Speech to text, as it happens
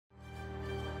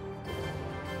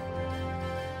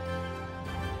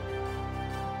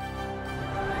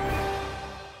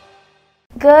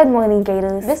Good morning,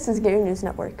 Gators. This is Gator News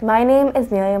Network. My name is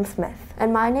Miriam Smith.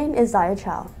 And my name is Zaya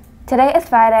Chow. Today is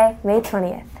Friday, May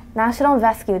 20th, National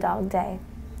Rescue Dog Day.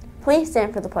 Please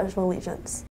stand for the Pledge of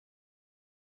Allegiance.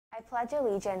 I pledge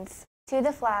allegiance to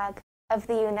the flag of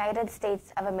the United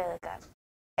States of America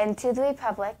and to the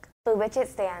republic for which it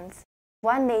stands,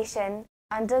 one nation,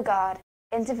 under God,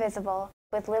 indivisible,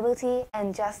 with liberty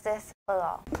and justice for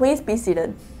all. Please be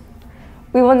seated.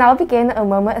 We will now begin a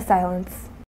moment of silence.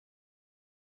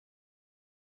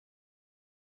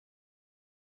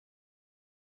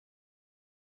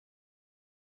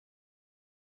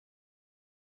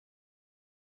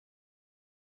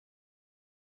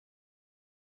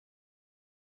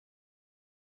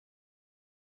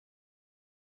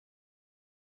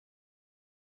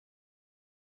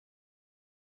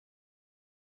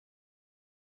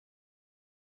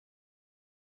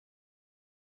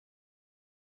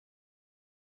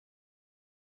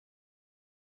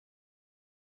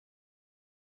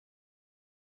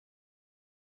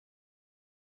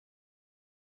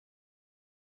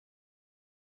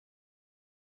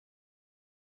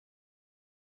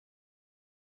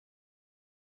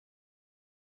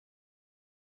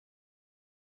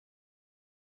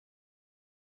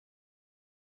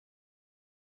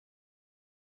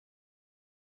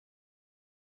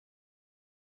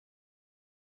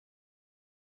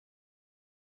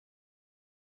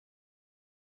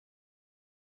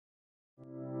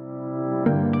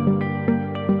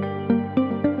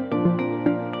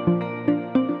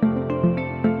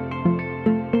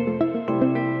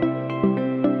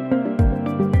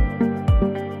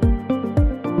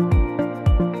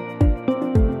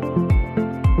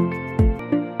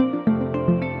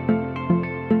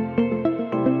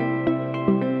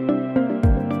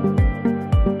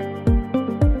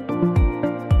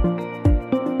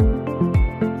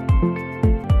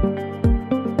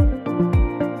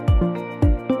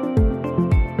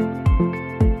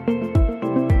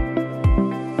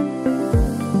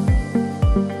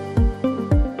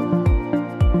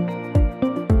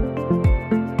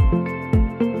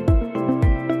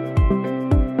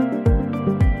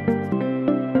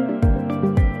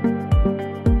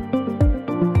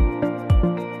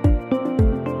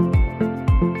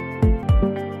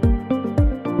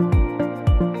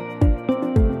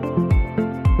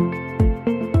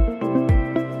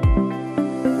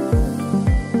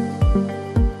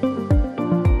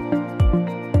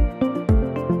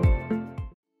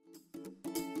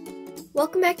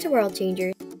 Welcome back to World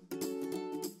Changers.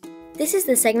 This is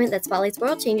the segment that spotlights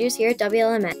world changers here at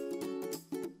WLMN.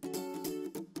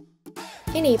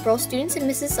 In April, students in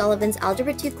Mrs. Sullivan's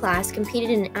Algebra 2 class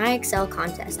competed in an IXL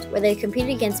contest, where they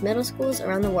competed against middle schools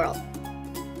around the world.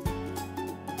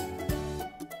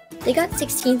 They got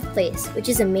 16th place, which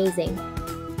is amazing.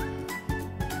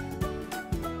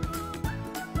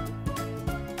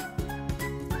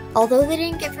 Although they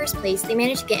didn't get first place, they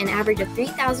managed to get an average of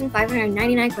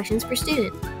 3,599 questions per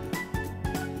student.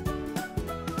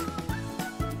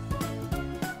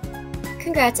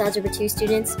 Congrats, Algebra 2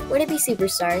 students. Way to be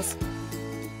superstars.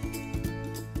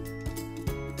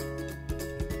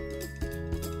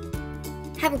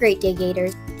 Have a great day,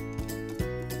 Gators.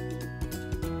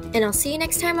 And I'll see you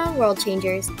next time on World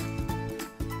Changers.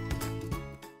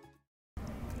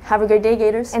 Have a great day,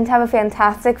 Gators. And have a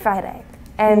fantastic Friday.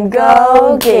 And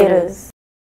go Gators!